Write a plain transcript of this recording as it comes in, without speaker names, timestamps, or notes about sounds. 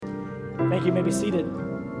Thank you. You may be seated.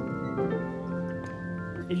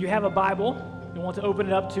 If you have a Bible, you want to open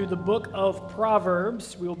it up to the book of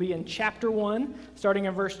Proverbs. We will be in chapter 1, starting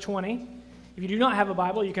in verse 20. If you do not have a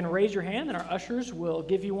Bible, you can raise your hand, and our ushers will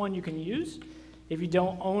give you one you can use. If you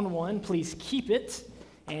don't own one, please keep it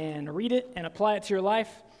and read it and apply it to your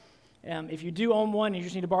life. If you do own one and you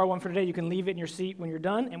just need to borrow one for today, you can leave it in your seat when you're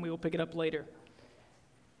done, and we will pick it up later.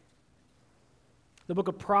 The book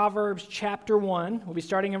of Proverbs, chapter 1, we'll be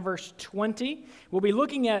starting in verse 20. We'll be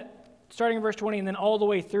looking at starting in verse 20 and then all the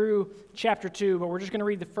way through chapter 2, but we're just going to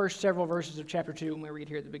read the first several verses of chapter 2 when we read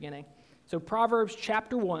here at the beginning. So Proverbs,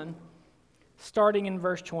 chapter 1, starting in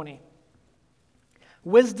verse 20.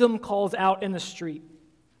 Wisdom calls out in the street.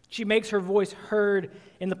 She makes her voice heard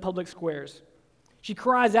in the public squares. She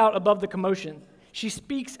cries out above the commotion. She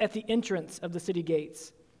speaks at the entrance of the city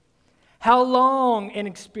gates. How long,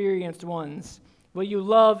 inexperienced ones, will you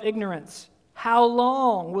love ignorance? How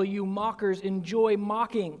long will you mockers enjoy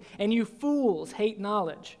mocking, and you fools hate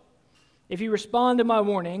knowledge? If you respond to my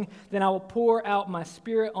warning, then I will pour out my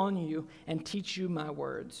spirit on you and teach you my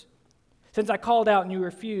words. Since I called out and you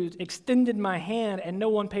refused, extended my hand and no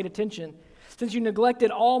one paid attention, since you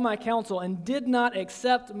neglected all my counsel and did not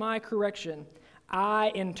accept my correction,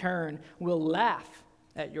 I in turn will laugh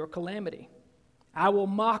at your calamity. I will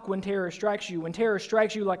mock when terror strikes you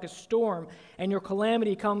like a storm, and your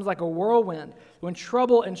calamity comes like a whirlwind, when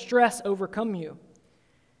trouble and stress overcome you.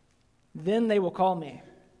 Then they will call me,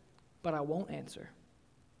 but I won't answer.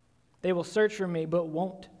 They will search for me, but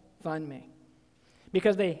won't find me,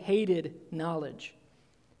 because they hated knowledge,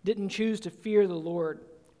 didn't choose to fear the Lord,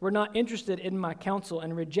 were not interested in my counsel,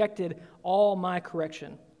 and rejected all my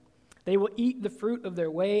correction. They will eat the fruit of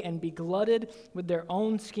their way and be glutted with their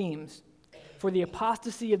own schemes. For the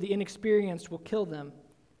apostasy of the inexperienced will kill them,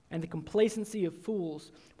 and the complacency of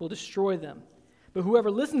fools will destroy them. But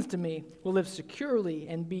whoever listens to me will live securely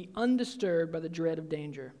and be undisturbed by the dread of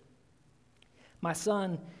danger. My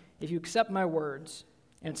son, if you accept my words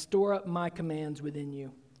and store up my commands within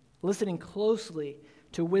you, listening closely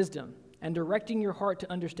to wisdom and directing your heart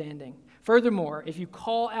to understanding. Furthermore, if you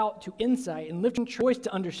call out to insight and lift your voice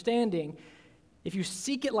to understanding, if you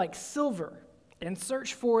seek it like silver and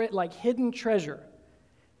search for it like hidden treasure,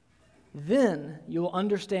 then you will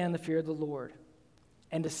understand the fear of the Lord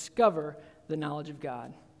and discover the knowledge of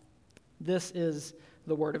God. This is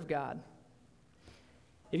the word of God.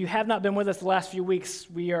 If you have not been with us the last few weeks,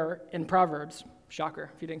 we are in Proverbs. Shocker,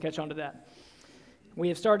 if you didn't catch on to that. We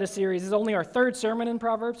have started a series. This is only our third sermon in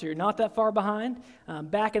Proverbs, so you're not that far behind.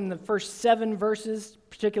 Back in the first 7 verses,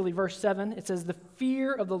 particularly verse 7, it says, "The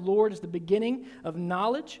fear of the Lord is the beginning of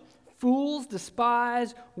knowledge. Fools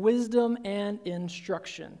despise wisdom and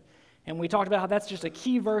instruction." And we talked about how that's just a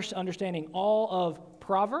key verse to understanding all of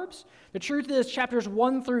Proverbs. The truth is, chapters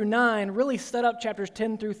 1 through 9 really set up chapters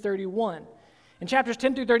 10 through 31. And chapters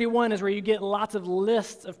 10 through 31 is where you get lots of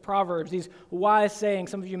lists of Proverbs, these wise sayings.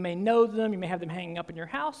 Some of you may know them. You may have them hanging up in your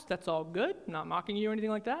house. That's all good. I'm not mocking you or anything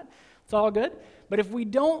like that. It's all good. But if we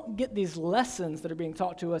don't get these lessons that are being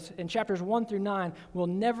taught to us in chapters 1 through 9, we'll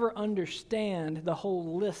never understand the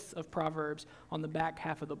whole list of Proverbs on the back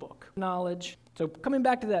half of the book. Knowledge. So coming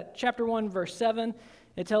back to that, chapter 1, verse 7,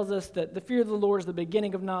 it tells us that the fear of the Lord is the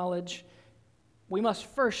beginning of knowledge. We must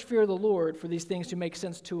first fear the Lord for these things to make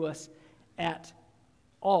sense to us at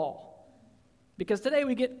all. Because today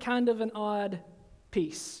we get kind of an odd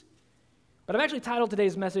piece. But I've actually titled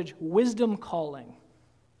today's message, Wisdom Calling.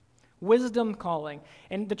 Wisdom calling.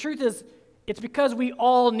 And the truth is, it's because we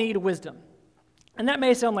all need wisdom. And that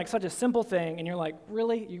may sound like such a simple thing, and you're like,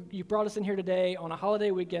 really? You brought us in here today on a holiday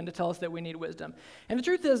weekend to tell us that we need wisdom. And the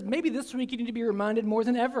truth is, maybe this week you need to be reminded more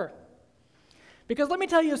than ever. Because let me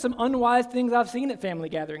tell you some unwise things I've seen at family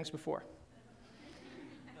gatherings before.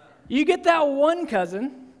 You get that one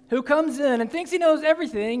cousin who comes in and thinks he knows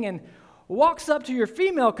everything and walks up to your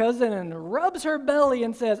female cousin and rubs her belly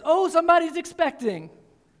and says, "Oh, somebody's expecting."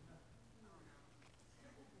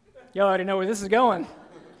 You already know where this is going.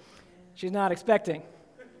 She's not expecting.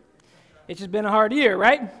 It's just been a hard year,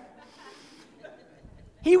 right?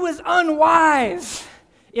 He was unwise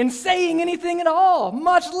in saying anything at all,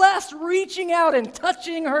 much less reaching out and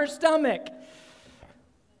touching her stomach.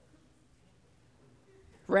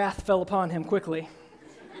 Wrath fell upon him quickly.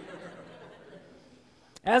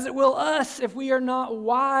 As it will us if we are not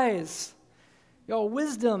wise. Y'all,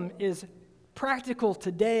 wisdom is practical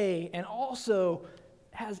today and also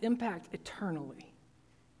has impact eternally.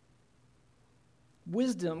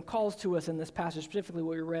 Wisdom calls to us in this passage, specifically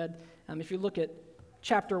what we read. If you look at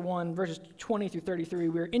chapter 1, verses 20 through 33,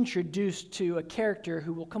 we're introduced to a character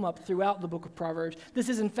who will come up throughout the book of Proverbs. This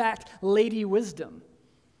is, in fact, Lady Wisdom.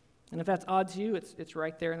 And if that's odd to you, it's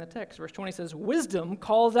right there in the text. Verse 20 says, wisdom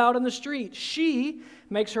calls out in the street. She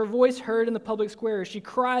makes her voice heard in the public square. She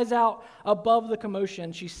cries out above the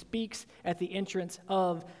commotion. She speaks at the entrance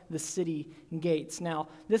of the city gates. Now,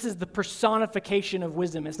 this is the personification of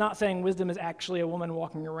wisdom. It's not saying wisdom is actually a woman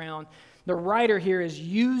walking around. The writer here is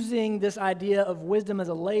using this idea of wisdom as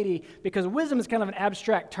a lady because wisdom is kind of an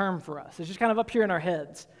abstract term for us. It's just kind of up here in our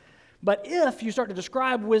heads. But if you start to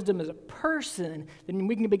describe wisdom as a person, then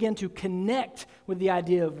we can begin to connect with the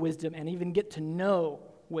idea of wisdom and even get to know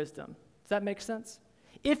wisdom. Does that make sense?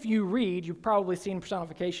 If you read, you've probably seen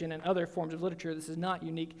personification in other forms of literature. This is not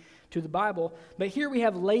unique to the Bible. But here we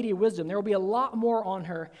have Lady Wisdom. There will be a lot more on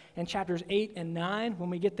her in chapters 8 and 9 when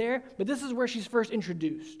we get there. But this is where she's first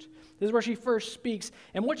introduced. This is where she first speaks.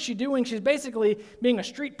 And what's she doing? She's basically being a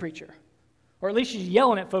street preacher. Or at least she's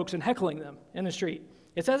yelling at folks and heckling them in the street.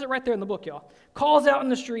 It says it right there in the book, y'all. Calls out in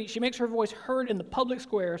the street. She makes her voice heard in the public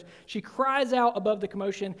squares. She cries out above the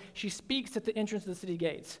commotion. She speaks at the entrance of the city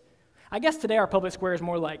gates. I guess today our public square is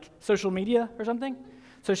more like social media or something.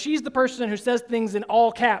 So she's the person who says things in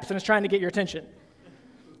all caps and is trying to get your attention.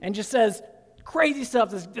 And just says crazy stuff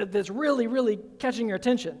that's really, really catching your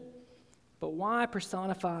attention. But why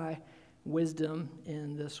personify wisdom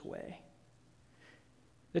in this way?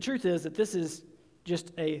 The truth is that this is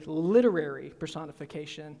just a literary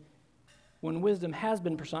personification when wisdom has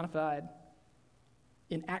been personified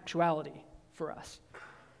in actuality for us.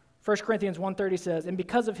 1 Corinthians 1:30 says, and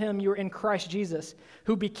because of him you are in Christ Jesus,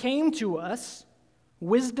 who became to us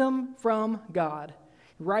wisdom from God,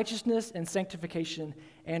 righteousness and sanctification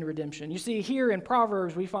and redemption. You see, here in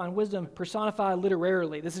Proverbs, we find wisdom personified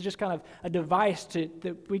literarily. This is just kind of a device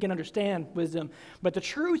that we can understand wisdom. But the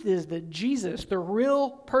truth is that Jesus, the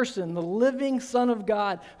real person, the living Son of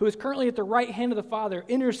God, who is currently at the right hand of the Father,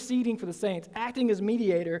 interceding for the saints, acting as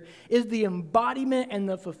mediator, is the embodiment and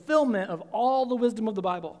the fulfillment of all the wisdom of the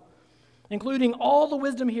Bible, including all the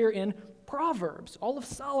wisdom here in Proverbs, all of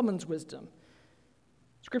Solomon's wisdom.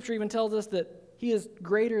 Scripture even tells us that he is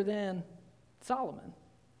greater than Solomon.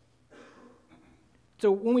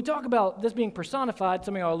 So when we talk about this being personified,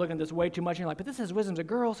 some of y'all are looking at this way too much, and you're like, but this says wisdom's a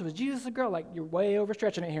girl, so is Jesus a girl? Like, you're way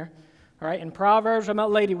overstretching it here. All right, in Proverbs, about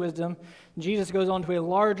lady wisdom, Jesus goes on to a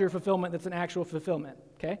larger fulfillment that's an actual fulfillment,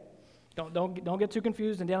 okay? Don't get too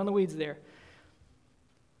confused and down in the weeds there.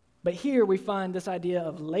 But here we find this idea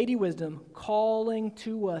of lady wisdom calling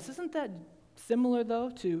to us. Isn't that similar, though,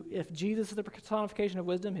 to if Jesus is the personification of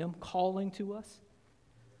wisdom, him calling to us?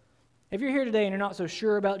 If you're here today and you're not so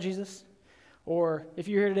sure about Jesus, or if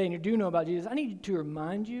you're here today and you do know about Jesus, I need to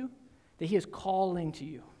remind you that he is calling to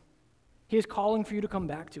you. He is calling for you to come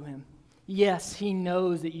back to him. Yes, he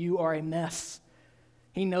knows that you are a mess.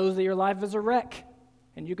 He knows that your life is a wreck,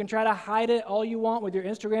 and you can try to hide it all you want with your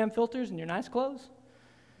Instagram filters and your nice clothes.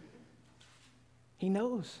 He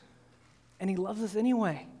knows, and he loves us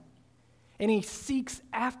anyway. And he seeks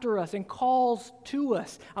after us and calls to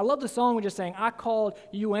us. I love the song we just sang, I called,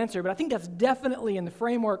 you answer, but I think that's definitely in the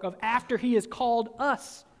framework of after he has called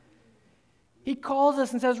us. He calls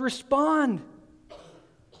us and says, respond.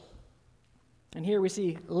 And here we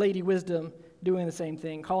see Lady Wisdom doing the same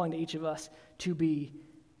thing, calling to each of us to be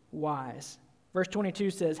wise. Verse 22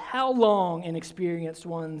 says, how long, inexperienced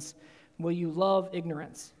ones, will you love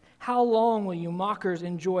ignorance? How long will you mockers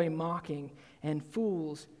enjoy mocking and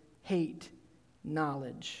fools hate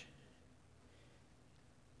knowledge?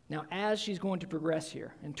 Now, as she's going to progress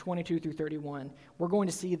here in 22 through 31, we're going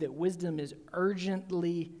to see that wisdom is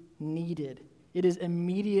urgently needed. It is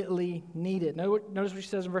immediately needed. Notice what she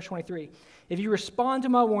says in verse 23. If you respond to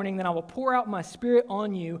my warning, then I will pour out my spirit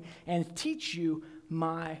on you and teach you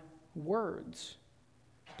my words.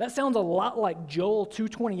 That sounds a lot like Joel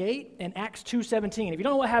 2:28 and Acts 2:17. If you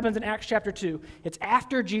don't know what happens in Acts chapter 2, it's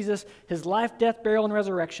after Jesus, his life, death, burial, and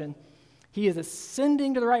resurrection. He is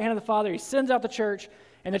ascending to the right hand of the Father. He sends out the church,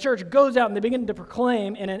 and the church goes out and they begin to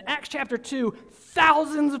proclaim. And in Acts chapter 2,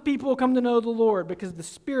 thousands of people come to know the Lord because the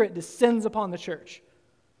Spirit descends upon the church.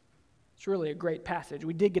 It's really a great passage.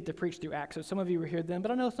 We did get to preach through Acts, so some of you were here then, but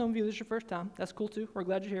I know some of you, this is your first time. That's cool too. We're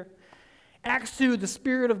glad you're here. Acts 2, the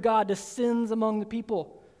Spirit of God descends among the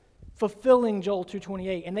people, fulfilling Joel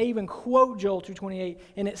 2:28. And they even quote Joel 2:28,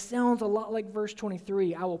 and it sounds a lot like verse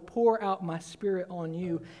 23. I will pour out my spirit on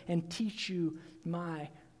you and teach you my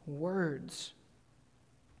words.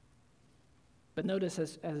 But notice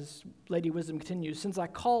as Lady Wisdom continues, since I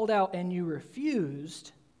called out and you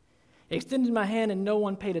refused, extended my hand and no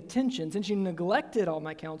one paid attention, since you neglected all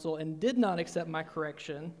my counsel and did not accept my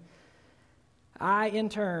correction, I in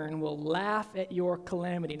turn will laugh at your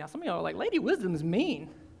calamity. Now some of y'all are like, Lady Wisdom's mean.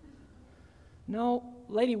 No,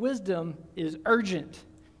 Lady Wisdom is urgent,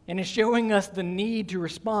 and is showing us the need to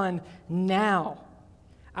respond now.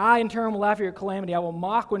 I, in turn, will laugh at your calamity. I will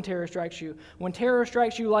mock when terror strikes you. When terror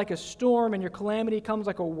strikes you like a storm and your calamity comes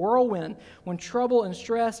like a whirlwind, when trouble and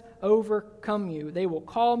stress overcome you, they will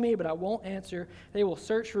call me, but I won't answer. They will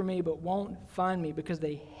search for me, but won't find me, because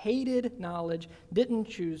they hated knowledge, didn't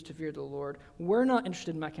choose to fear the Lord, were not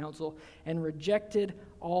interested in my counsel, and rejected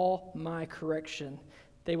all my correction.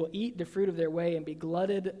 They will eat the fruit of their way and be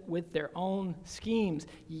glutted with their own schemes.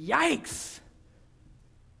 Yikes!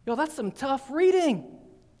 Yo, that's some tough reading.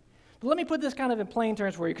 But let me put this kind of in plain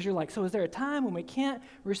terms for you, because you're like, so is there a time when we can't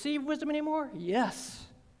receive wisdom anymore? Yes.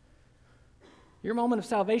 Your moment of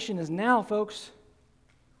salvation is now, folks.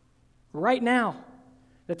 Right now.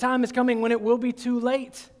 The time is coming when it will be too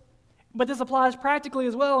late. But this applies practically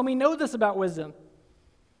as well, and we know this about wisdom.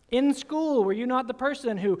 In school, were you not the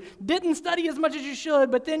person who didn't study as much as you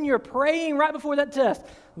should, but then you're praying right before that test,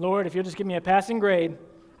 Lord, if you'll just give me a passing grade,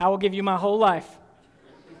 I will give you my whole life.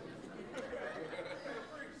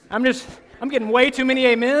 I'm getting way too many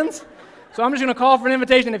amens, so I'm just going to call for an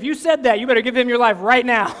invitation. If you said that, you better give him your life right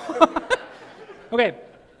now. Okay.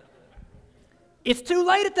 It's too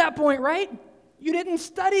late at that point, right? You didn't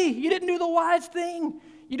study. You didn't do the wise thing.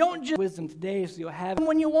 You don't just wisdom today so you'll have it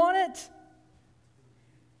when you want it.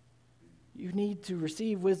 You need to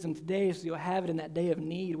receive wisdom today so you'll have it in that day of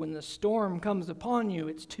need. When the storm comes upon you,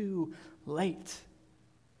 it's too late.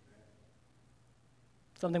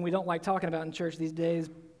 Something we don't like talking about in church these days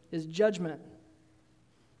is judgment.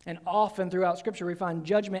 And often throughout Scripture, we find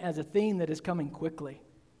judgment as a theme that is coming quickly.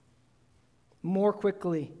 More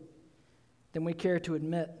quickly than we care to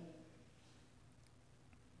admit.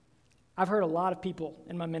 I've heard a lot of people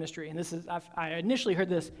in my ministry, and I initially heard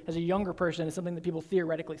this as a younger person. It's something that people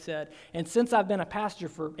theoretically said. And since I've been a pastor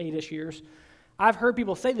for 8-ish years, I've heard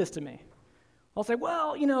people say this to me. I'll say,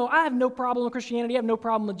 well, I have no problem with Christianity. I have no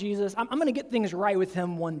problem with Jesus. I'm going to get things right with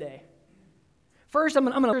him one day. First, I'm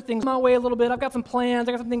going to do things my way a little bit. I've got some plans.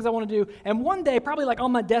 I got some things I want to do. And one day, probably like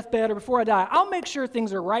on my deathbed or before I die, I'll make sure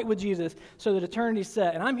things are right with Jesus so that eternity's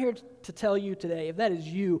set. And I'm here to tell you today, if that is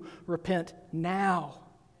you, repent now.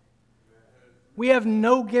 We have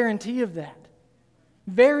no guarantee of that.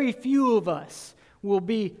 Very few of us will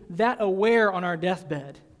be that aware on our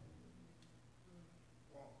deathbed.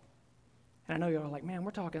 And I know y'all are like, man,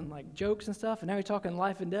 we're talking like jokes and stuff, and now you're talking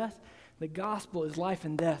life and death. The gospel is life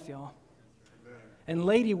and death, y'all. And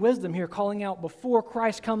Lady Wisdom here, calling out before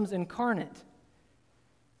Christ comes incarnate,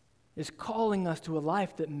 is calling us to a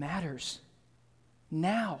life that matters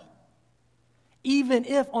now. Even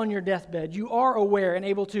if on your deathbed you are aware and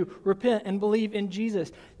able to repent and believe in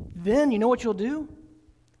Jesus, then you know what you'll do?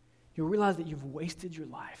 You'll realize that you've wasted your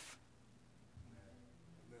life.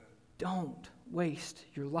 Don't waste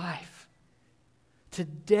your life.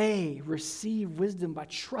 Today, receive wisdom by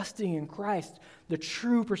trusting in Christ, the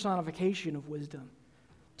true personification of wisdom.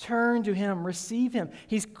 Turn to him, receive him.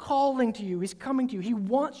 He's calling to you. He's coming to you. He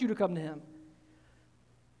wants you to come to him.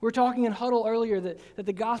 We were talking in Huddle earlier that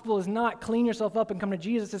the gospel is not clean yourself up and come to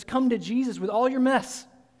Jesus. It's come to Jesus with all your mess.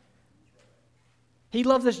 He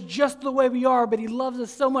loves us just the way we are, but he loves us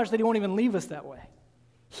so much that he won't even leave us that way.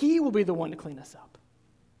 He will be the one to clean us up.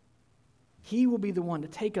 He will be the one to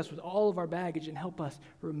take us with all of our baggage and help us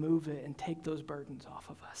remove it and take those burdens off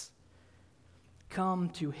of us. Come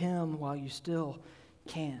to him while you still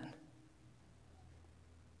can.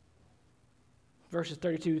 Verses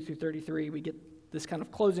 32 through 33, we get this kind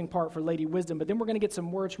of closing part for Lady Wisdom, but then we're going to get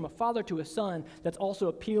some words from a father to a son that's also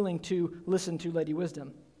appealing to listen to Lady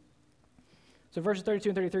Wisdom. So verses 32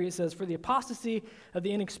 and 33, it says, "For the apostasy of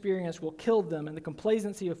the inexperienced will kill them, and the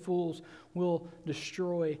complacency of fools will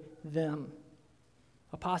destroy them."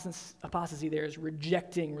 Apostasy there is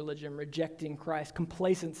rejecting religion, rejecting Christ.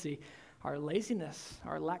 Complacency, our laziness,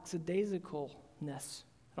 our lackadaisicalness.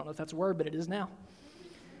 I don't know if that's a word, but it is now.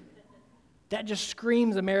 That just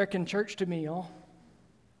screams American church to me, y'all.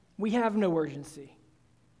 We have no urgency.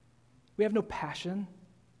 We have no passion.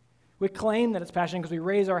 We claim that it's passion because we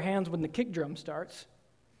raise our hands when the kick drum starts.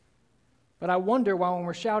 But I wonder why when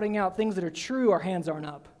we're shouting out things that are true, our hands aren't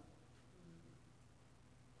up.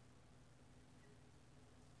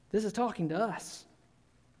 This is talking to us.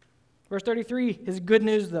 Verse 33 is good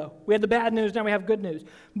news, though. We had the bad news, now we have good news.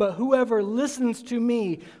 "But whoever listens to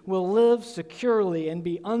me will live securely and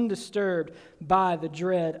be undisturbed by the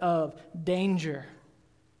dread of danger."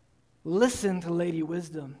 Listen to Lady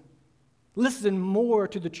Wisdom. Listen more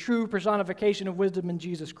to the true personification of wisdom in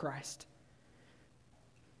Jesus Christ.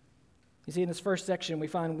 You see, in this first section, we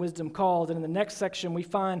find wisdom called, and in the next section, we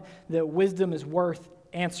find that wisdom is worth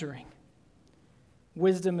answering.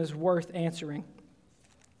 Wisdom is worth answering.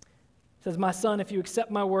 It says, my son, if you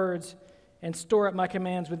accept my words and store up my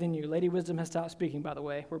commands within you. Lady Wisdom has stopped speaking, by the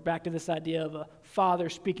way. We're back to this idea of a father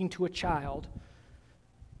speaking to a child.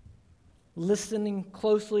 Listening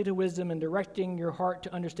closely to wisdom and directing your heart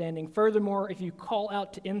to understanding. Furthermore, if you call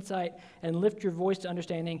out to insight and lift your voice to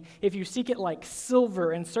understanding, if you seek it like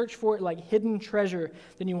silver and search for it like hidden treasure,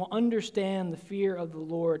 then you will understand the fear of the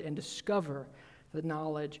Lord and discover the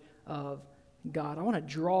knowledge of God. I want to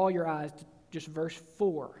draw your eyes to just verse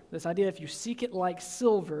 4. This idea, if you seek it like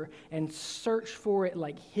silver and search for it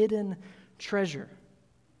like hidden treasure.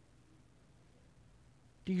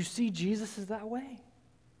 Do you see Jesus as that way?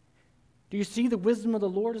 Do you see the wisdom of the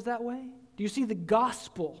Lord as that way? Do you see the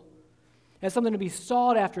gospel as something to be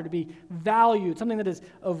sought after, to be valued, something that is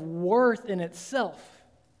of worth in itself?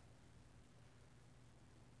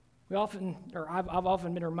 I've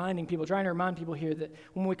often been trying to remind people here that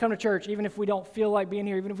when we come to church, even if we don't feel like being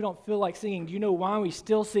here, even if we don't feel like singing, do you know why we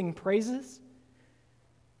still sing praises?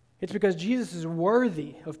 It's because Jesus is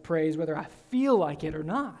worthy of praise, whether I feel like it or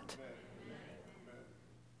not.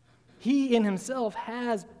 He in himself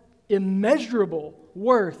has immeasurable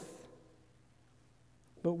worth,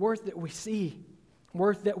 but worth that we see,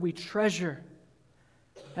 worth that we treasure.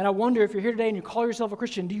 And I wonder if you're here today and you call yourself a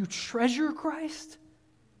Christian, do you treasure Christ?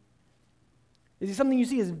 Is he something you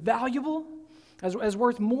see as valuable, as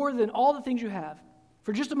worth more than all the things you have?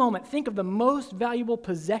 For just a moment, think of the most valuable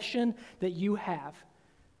possession that you have.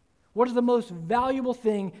 What is the most valuable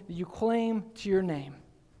thing that you claim to your name?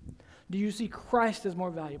 Do you see Christ as more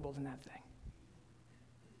valuable than that thing?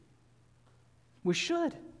 We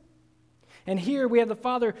should. And here we have the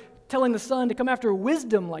Father telling the Son to come after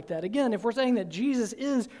wisdom like that. Again, if we're saying that Jesus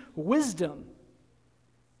is wisdom,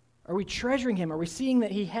 are we treasuring him? Are we seeing that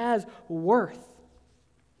he has worth?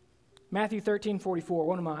 Matthew 13:44,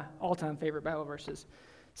 one of my all-time favorite Bible verses,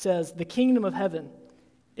 says, the kingdom of heaven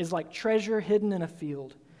is like treasure hidden in a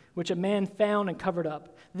field, which a man found and covered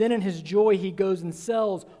up. Then in his joy he goes and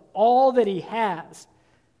sells all that he has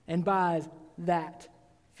and buys that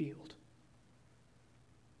field.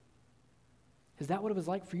 Is that what it was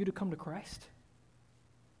like for you to come to Christ?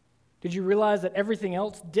 Did you realize that everything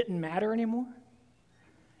else didn't matter anymore?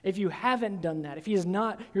 If you haven't done that, if he is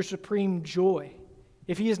not your supreme joy,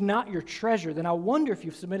 if he is not your treasure, then I wonder if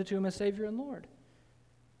you've submitted to him as Savior and Lord.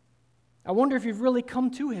 I wonder if you've really come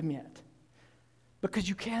to him yet. Because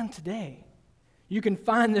you can today. You can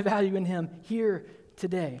find the value in him here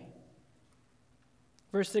today.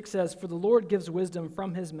 Verse 6 says, for the Lord gives wisdom,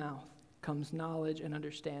 from his mouth comes knowledge and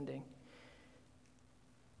understanding.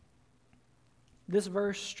 This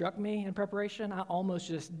verse struck me in preparation. I almost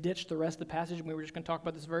just ditched the rest of the passage, and we were just going to talk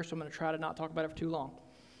about this verse, so I'm going to try to not talk about it for too long.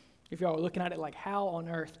 If y'all are looking at it like, how on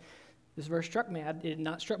earth? This verse struck me. It had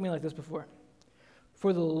not struck me like this before.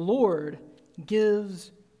 For the Lord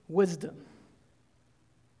gives wisdom.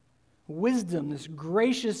 Wisdom, this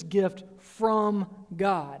gracious gift from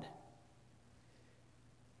God.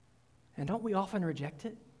 And don't we often reject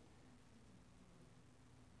it?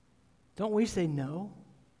 Don't we say no?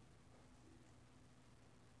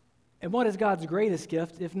 And what is God's greatest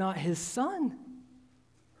gift, if not his Son,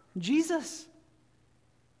 Jesus,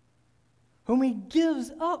 whom he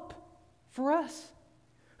gives up for us,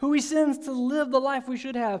 who he sends to live the life we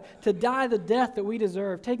should have, to die the death that we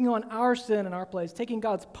deserve, taking on our sin in our place, taking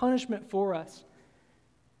God's punishment for us.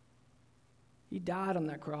 He died on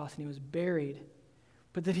that cross and he was buried,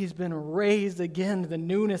 but that he's been raised again to the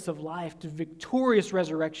newness of life, to victorious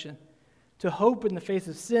resurrection, to hope in the face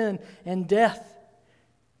of sin and death.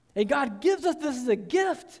 And God gives us this as a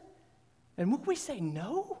gift. And would we say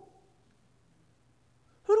no?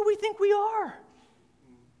 Who do we think we are?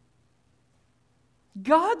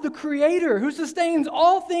 God, the Creator, who sustains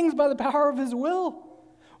all things by the power of his will,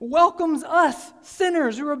 welcomes us,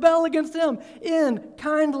 sinners who rebel against him, in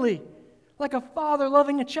kindly, like a father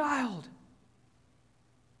loving a child.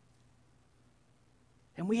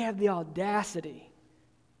 And we have the audacity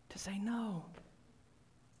to say no.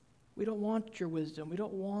 We don't want your wisdom. We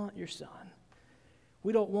don't want your Son.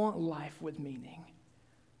 We don't want life with meaning.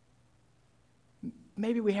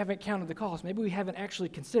 Maybe we haven't counted the cost. Maybe we haven't actually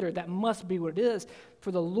considered. That must be what it is.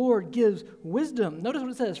 For the Lord gives wisdom. Notice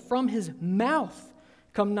what it says. From his mouth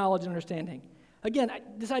come knowledge and understanding. Again,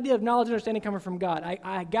 this idea of knowledge and understanding coming from God,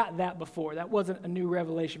 I got that before. That wasn't a new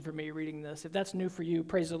revelation for me reading this. If that's new for you,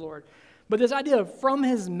 praise the Lord. But this idea of from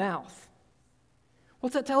his mouth,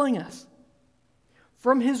 what's that telling us?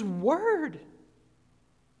 From his word.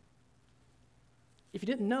 If you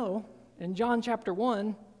didn't know, in John chapter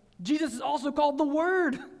 1, Jesus is also called the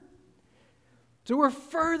Word. So we're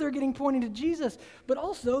further getting pointing to Jesus. But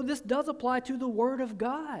also, this does apply to the Word of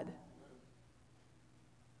God.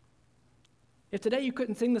 If today you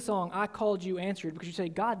couldn't sing the song, I called you answered, because you say,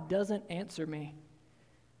 God doesn't answer me.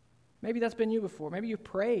 Maybe that's been you before. Maybe you've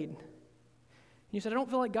prayed. And you said, I don't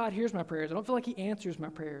feel like God hears my prayers. I don't feel like he answers my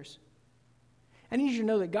prayers. I need you to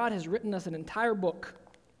know that God has written us an entire book,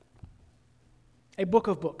 a book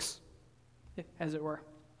of books, as it were.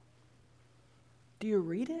 Do you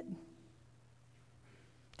read it?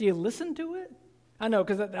 Do you listen to it? I know,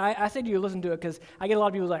 because I say do you listen to it because I get a lot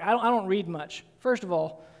of people like, I don't read much. First of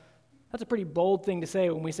all, that's a pretty bold thing to say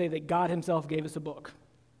when we say that God himself gave us a book.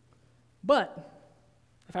 But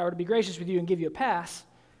if I were to be gracious with you and give you a pass,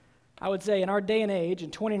 I would say in our day and age,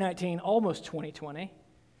 in 2019, almost 2020,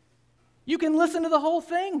 you can listen to the whole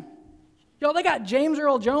thing. Y'all, they got James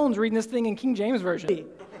Earl Jones reading this thing in King James Version.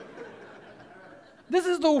 This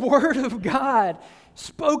is the Word of God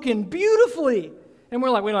spoken beautifully. And we're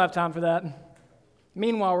like, we don't have time for that.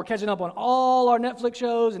 Meanwhile, we're catching up on all our Netflix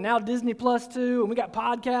shows and now Disney Plus too, and we got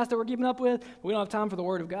podcasts that we're keeping up with, but we don't have time for the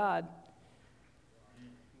Word of God.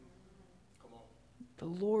 The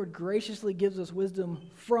Lord graciously gives us wisdom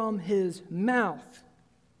from his mouth.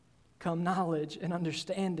 Come knowledge and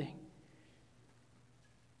understanding.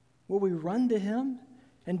 Will we run to him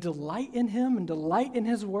and delight in him and delight in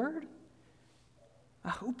his word? I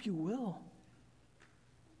hope you will.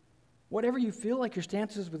 Whatever you feel like your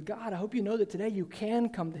stance is with God, I hope you know that today you can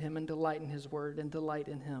come to him and delight in his word and delight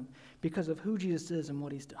in him because of who Jesus is and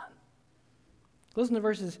what he's done. Listen to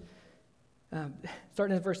verses,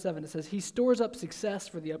 starting in verse 7. It says, he stores up success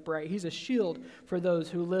for the upright. He's a shield for those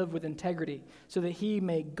who live with integrity so that he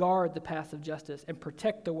may guard the path of justice and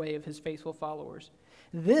protect the way of his faithful followers.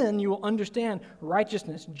 Then you will understand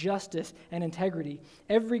righteousness, justice, and integrity,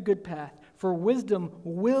 every good path. For wisdom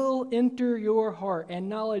will enter your heart, and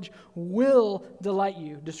knowledge will delight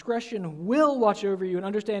you. Discretion will watch over you, and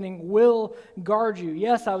understanding will guard you.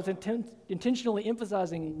 Yes, I was intentionally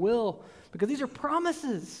emphasizing will, because these are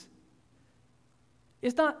promises.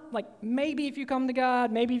 It's not like maybe if you come to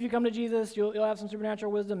God, maybe if you come to Jesus, you'll have some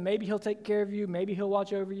supernatural wisdom. Maybe he'll take care of you. Maybe he'll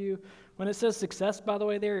watch over you. When it says success, by the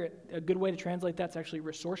way, there, a good way to translate that's actually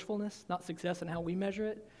resourcefulness, not success in how we measure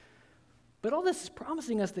it. But all this is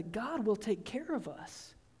promising us that God will take care of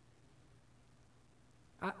us.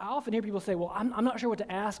 I often hear people say, well, I'm not sure what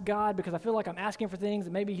to ask God because I feel like I'm asking for things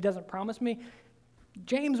that maybe he doesn't promise me.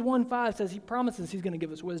 James 1:5 says he promises he's going to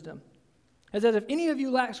give us wisdom. It says, if any of you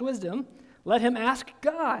lacks wisdom, let him ask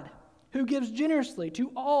God, who gives generously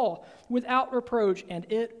to all without reproach,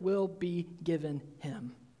 and it will be given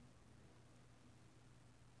him.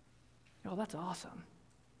 Y'all, that's awesome.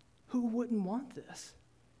 Who wouldn't want this?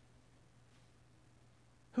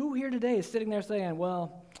 Who here today is sitting there saying,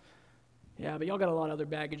 well, yeah, but y'all got a lot of other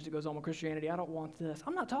baggage that goes on with Christianity. I don't want this.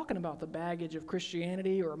 I'm not talking about the baggage of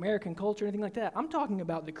Christianity or American culture or anything like that. I'm talking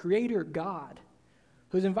about the Creator God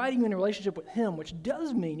who's inviting you in a relationship with him, which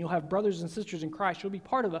does mean you'll have brothers and sisters in Christ. You'll be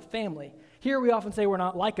part of a family. Here we often say we're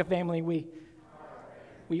not like a family. We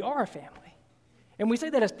are a family. And we say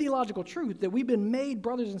that as theological truth, that we've been made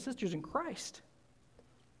brothers and sisters in Christ.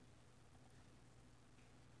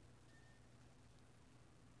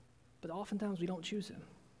 But oftentimes we don't choose him.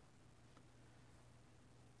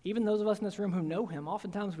 Even those of us in this room who know him,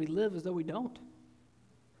 oftentimes we live as though we don't.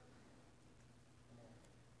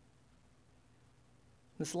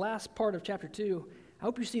 This last part of chapter 2, I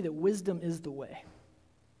hope you see that wisdom is the way.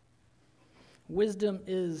 Wisdom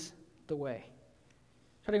is the way.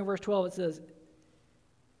 Starting in verse 12, it says,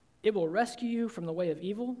 it will rescue you from the way of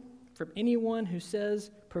evil, from anyone who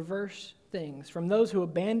says perverse things, from those who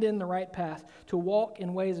abandon the right path to walk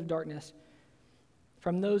in ways of darkness,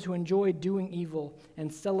 from those who enjoy doing evil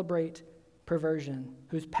and celebrate perversion,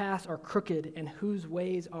 whose paths are crooked and whose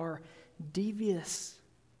ways are devious.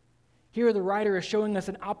 Here the writer is showing us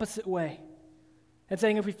an opposite way and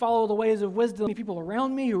saying if we follow the ways of wisdom, people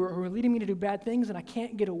around me who are leading me to do bad things and I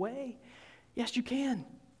can't get away, yes, you can.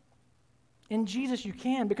 In Jesus, you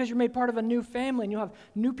can, because you're made part of a new family and you'll have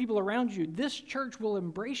new people around you. This church will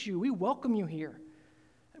embrace you. We welcome you here.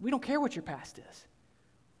 We don't care what your past is.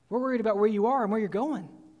 We're worried about where you are and where you're going.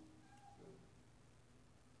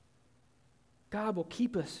 God will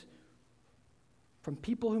keep us from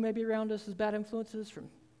people who may be around us as bad influences, from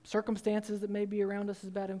circumstances that may be around us as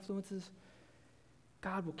bad influences.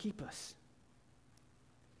 God will keep us.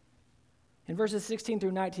 In verses 16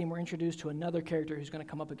 through 19, we're introduced to another character who's going to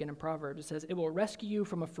come up again in Proverbs. It says, it will rescue you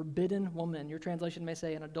from a forbidden woman. Your translation may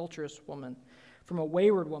say an adulterous woman. From a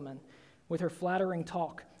wayward woman with her flattering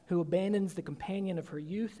talk, who abandons the companion of her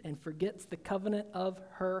youth and forgets the covenant of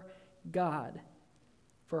her God.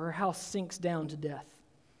 For her house sinks down to death,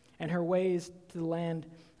 and her ways to the land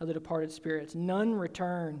of the departed spirits. None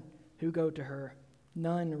return who go to her.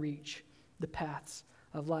 None reach the paths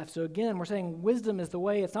of life. So again, we're saying wisdom is the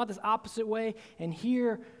way. It's not this opposite way. And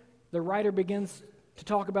here, the writer begins to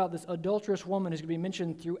talk about this adulterous woman who's going to be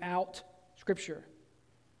mentioned throughout Scripture.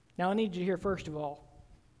 Now, I need you to hear, first of all,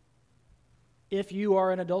 if you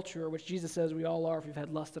are an adulterer, which Jesus says we all are if we've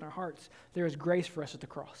had lust in our hearts, there is grace for us at the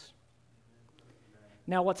cross.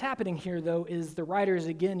 Now, what's happening here, though, is the writer is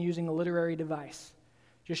again using a literary device,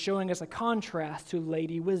 just showing us a contrast to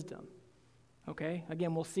Lady Wisdom. Okay?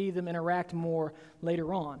 Again, we'll see them interact more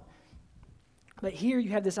later on. But here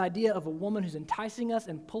you have this idea of a woman who's enticing us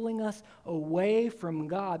and pulling us away from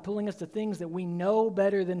God, pulling us to things that we know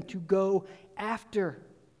better than to go after.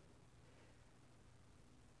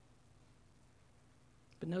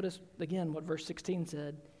 But notice, again, what verse 16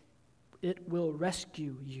 said. It will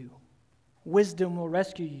rescue you. Wisdom will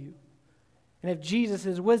rescue you. And if Jesus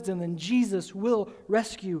is wisdom, then Jesus will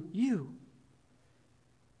rescue you.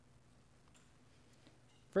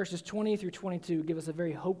 Verses 20 through 22 give us a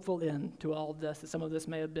very hopeful end to all of this, that some of this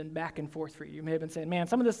may have been back and forth for you. You may have been saying, man,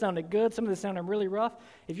 some of this sounded good, some of this sounded really rough.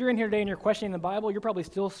 If you're in here today and you're questioning the Bible, you're probably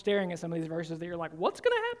still staring at some of these verses that you're like, what's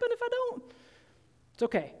going to happen if I don't? It's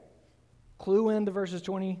okay. Clue into verses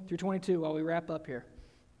 20 through 22 while we wrap up here.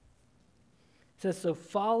 It says, so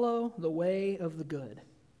follow the way of the good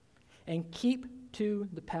and keep to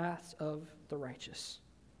the paths of the righteous.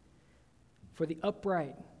 For the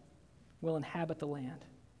upright will inhabit the land,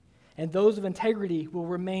 and those of integrity will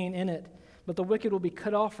remain in it, but the wicked will be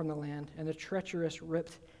cut off from the land, and the treacherous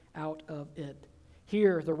ripped out of it.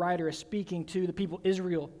 Here, the writer is speaking to the people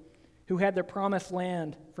Israel, who had their promised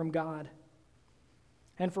land from God.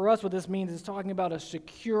 And for us, what this means is talking about a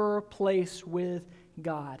secure place with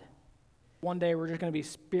God. One day, we're just going to be,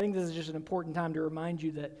 I think this is just an important time to remind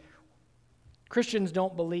you that Christians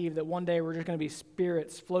don't believe that one day we're just going to be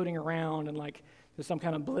spirits floating around and like there's some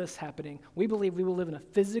kind of bliss happening. We believe we will live in a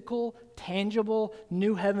physical, tangible,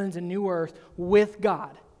 new heavens and new earth with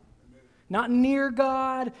God. Amen. Not near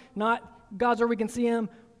God, not God's where we can see Him.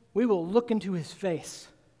 We will look into His face.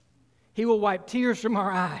 He will wipe tears from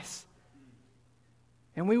our eyes.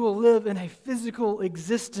 And we will live in a physical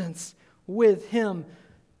existence with Him.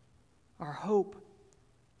 Our hope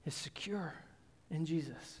is secure in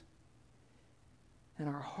Jesus. And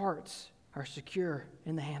our hearts are secure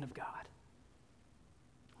in the hand of God.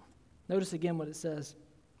 Notice again what it says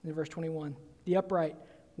in verse 21. The upright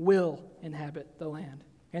will inhabit the land,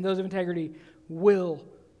 and those of integrity will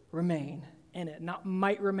remain in it. Not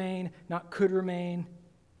might remain, not could remain.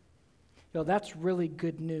 That's really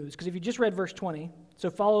good news. Because if you just read verse 20, so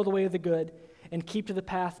follow the way of the good and keep to the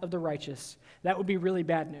path of the righteous, that would be really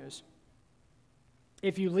bad news.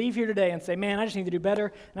 If you leave here today and say, man, I just need to do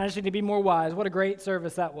better, and I just need to be more wise, what a great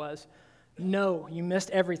service that was. No, you missed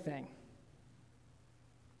everything.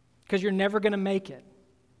 Because you're never going to make it.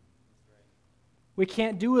 We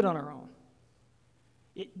can't do it on our own.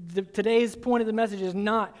 Today's point of the message is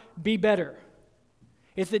not be better.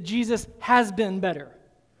 It's that Jesus has been better.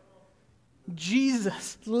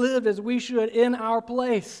 Jesus lived as we should in our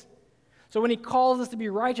place. So when He calls us to be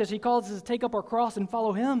righteous, He calls us to take up our cross and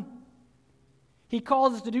follow Him. He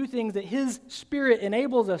calls us to do things that His Spirit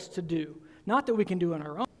enables us to do, not that we can do on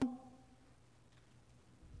our own.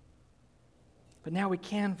 But now we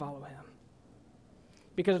can follow Him.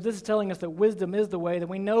 Because if this is telling us that wisdom is the way, then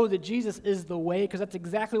we know that Jesus is the way, because that's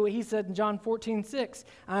exactly what He said in John 14:6.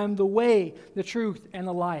 I am the way, the truth, and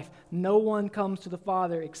the life. No one comes to the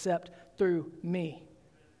Father except through me.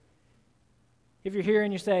 If you're here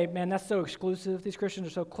and you say, man, that's so exclusive, these Christians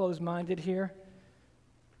are so closed-minded here,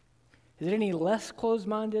 is it any less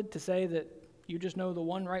closed-minded to say that you just know the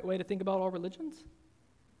one right way to think about all religions?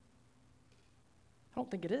 I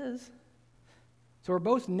don't think it is. So we're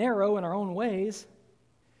both narrow in our own ways.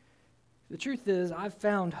 The truth is, I've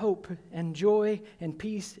found hope and joy and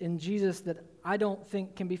peace in Jesus that I don't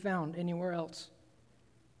think can be found anywhere else.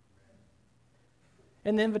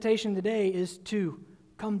 And the invitation today is to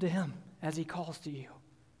come to Him as He calls to you.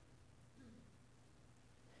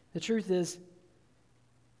 The truth is,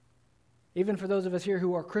 even for those of us here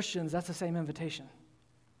who are Christians, that's the same invitation.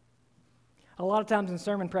 A lot of times in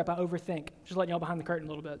sermon prep, I overthink. Just letting y'all behind the curtain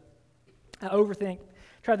a little bit. I overthink,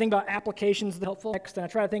 try to think about applications that are helpful text, and I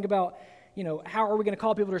try to think about, how are we going to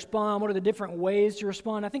call people to respond? What are the different ways to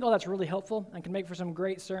respond? I think all that's really helpful and can make for some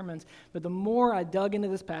great sermons. But the more I dug into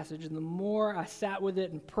this passage and the more I sat with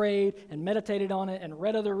it and prayed and meditated on it and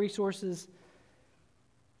read other resources,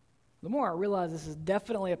 the more I realized this is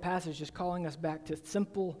definitely a passage just calling us back to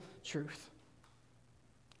simple truth.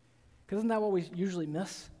 Because isn't that what we usually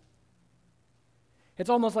miss? It's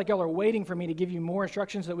almost like y'all are waiting for me to give you more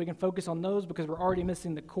instructions so that we can focus on those because we're already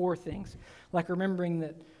missing the core things. Like remembering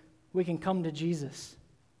that We can come to Jesus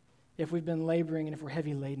if we've been laboring and if we're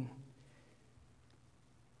heavy laden.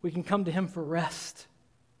 We can come to him for rest.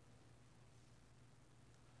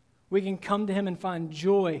 We can come to him and find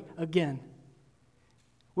joy again.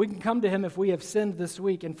 We can come to him if we have sinned this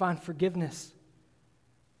week and find forgiveness.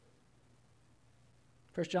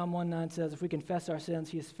 1 John 1:9 says, if we confess our sins,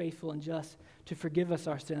 he is faithful and just to forgive us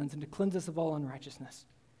our sins and to cleanse us of all unrighteousness.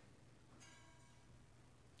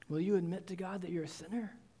 Will you admit to God that you're a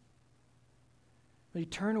sinner? Will you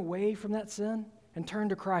turn away from that sin and turn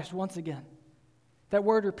to Christ once again? That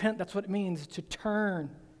word repent, that's what it means, to turn.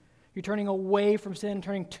 You're turning away from sin,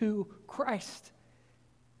 turning to Christ.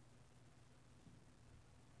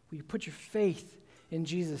 Will you put your faith in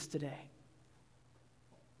Jesus today?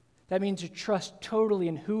 That means you trust totally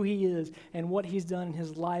in who he is and what he's done in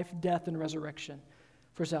his life, death, and resurrection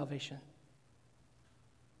for salvation.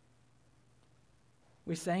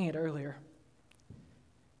 We sang it earlier.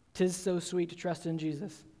 'Tis so sweet to trust in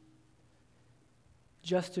Jesus,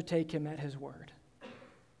 just to take him at his word,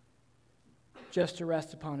 just to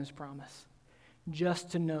rest upon his promise,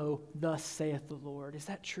 just to know, thus saith the Lord. Is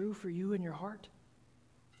that true for you in your heart?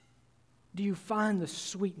 Do you find the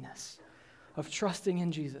sweetness of trusting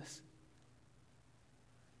in Jesus?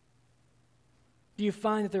 Do you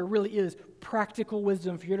find that there really is practical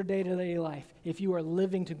wisdom for your day-to-day life if you are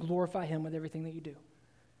living to glorify him with everything that you do?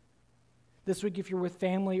 This week, if you're with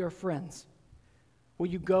family or friends, will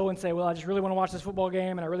you go and say, well, I just really want to watch this football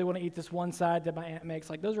game and I really want to eat this one side that my aunt makes?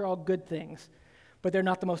 Like, those are all good things, but they're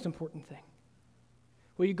not the most important thing.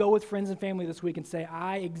 Will you go with friends and family this week and say,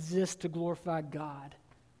 I exist to glorify God?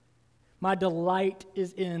 My delight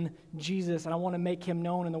is in Jesus, and I want to make him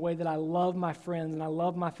known in the way that I love my friends and I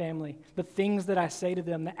love my family, the things that I say to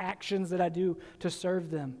them, the actions that I do to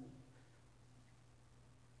serve them.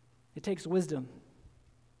 It takes wisdom.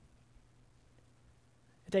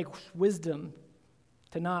 It takes wisdom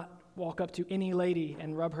to not walk up to any lady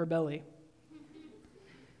and rub her belly.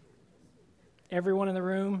 Everyone in the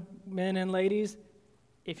room, men and ladies,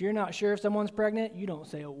 if you're not sure if someone's pregnant, you don't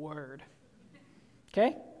say a word.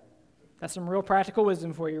 Okay? That's some real practical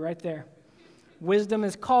wisdom for you right there. Wisdom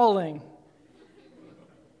is calling.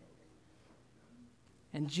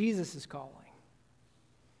 And Jesus is calling.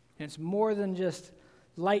 And it's more than just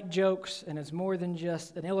light jokes, and it's more than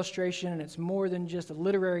just an illustration, and it's more than just a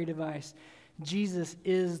literary device. Jesus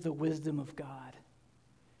is the wisdom of God.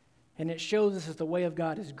 And it shows us that the way of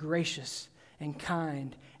God is gracious and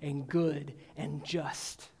kind and good and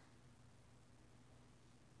just.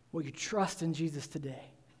 Will you trust in Jesus today?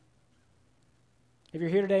 If you're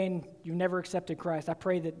here today and you've never accepted Christ, I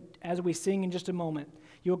pray that as we sing in just a moment,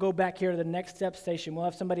 you'll go back here to the Next Step station. We'll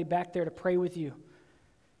have somebody back there to pray with you.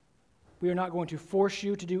 We are not going to force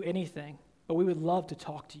you to do anything, but we would love to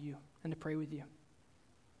talk to you and to pray with you.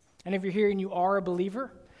 And if you're here and you are a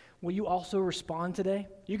believer, will you also respond today?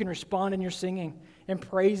 You can respond in your singing and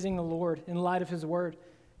praising the Lord in light of his word,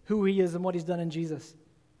 who he is and what he's done in Jesus.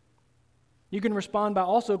 You can respond by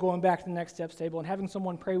also going back to the Next Steps table and having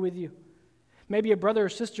someone pray with you. Maybe a brother or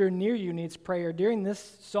sister near you needs prayer. During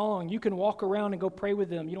this song, you can walk around and go pray with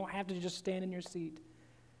them. You don't have to just stand in your seat.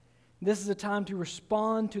 This is a time to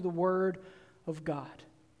respond to the word of God.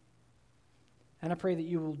 And I pray that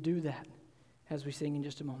you will do that as we sing in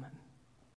just a moment.